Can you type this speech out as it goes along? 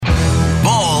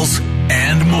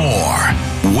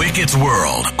It's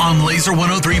World on Laser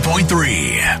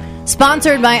 103.3.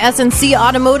 Sponsored by SNC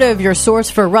Automotive, your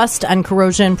source for rust and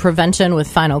corrosion prevention with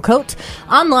Final Coat.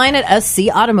 Online at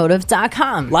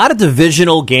scautomotive.com. A lot of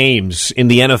divisional games in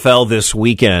the NFL this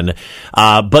weekend,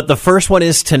 but the first one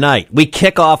is tonight. We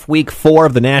kick off week 4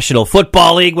 of the National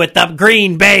Football League with the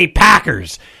Green Bay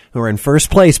Packers, who are in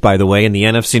first place, by the way, in the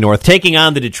NFC North, taking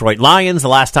on the Detroit Lions. The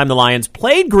last time the Lions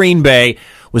played Green Bay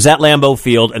was at Lambeau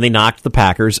Field, and they knocked the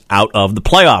Packers out of the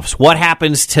playoffs. What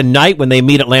happens tonight when they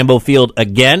meet at Lambeau Field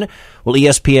again? Well,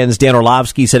 ESPN's Dan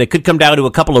Orlovsky said it could come down to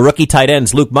a couple of rookie tight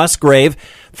ends. Luke Musgrave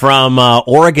from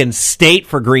Oregon State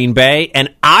for Green Bay,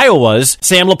 and Iowa's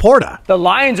Sam Laporta. The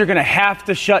Lions are going to have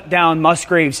to shut down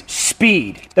Musgrave's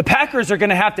speed. The Packers are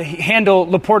going to have to handle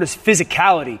Laporta's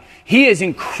physicality. He is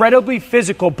incredibly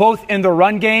physical, both in the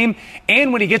run game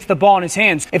and when he gets the ball in his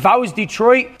hands. If I was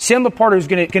Detroit, Sam Laporta is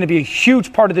going to be a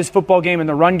huge part of this football game in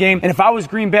the run game. And if I was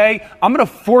Green Bay, I'm going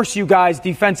to force you guys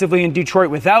defensively in Detroit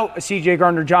without a C.J.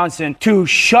 Gardner-Johnson to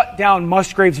shut down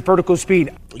Musgrave's vertical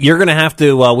speed. You're going to have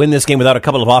to win this game without a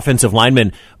couple of offensive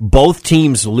linemen. Both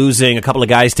teams losing a couple of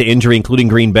guys to injury, including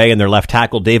Green Bay and their left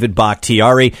tackle, David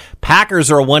Bakhtiari.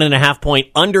 Packers are a 1.5-point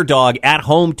underdog at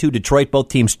home to Detroit. Both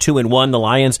teams 2-1. The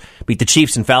Lions beat the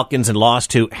Chiefs and Falcons and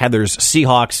lost to Heather's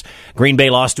Seahawks. Green Bay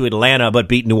lost to Atlanta but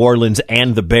beat New Orleans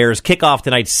and the Bears. Kickoff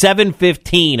tonight,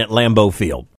 7:15 at Lambeau Field.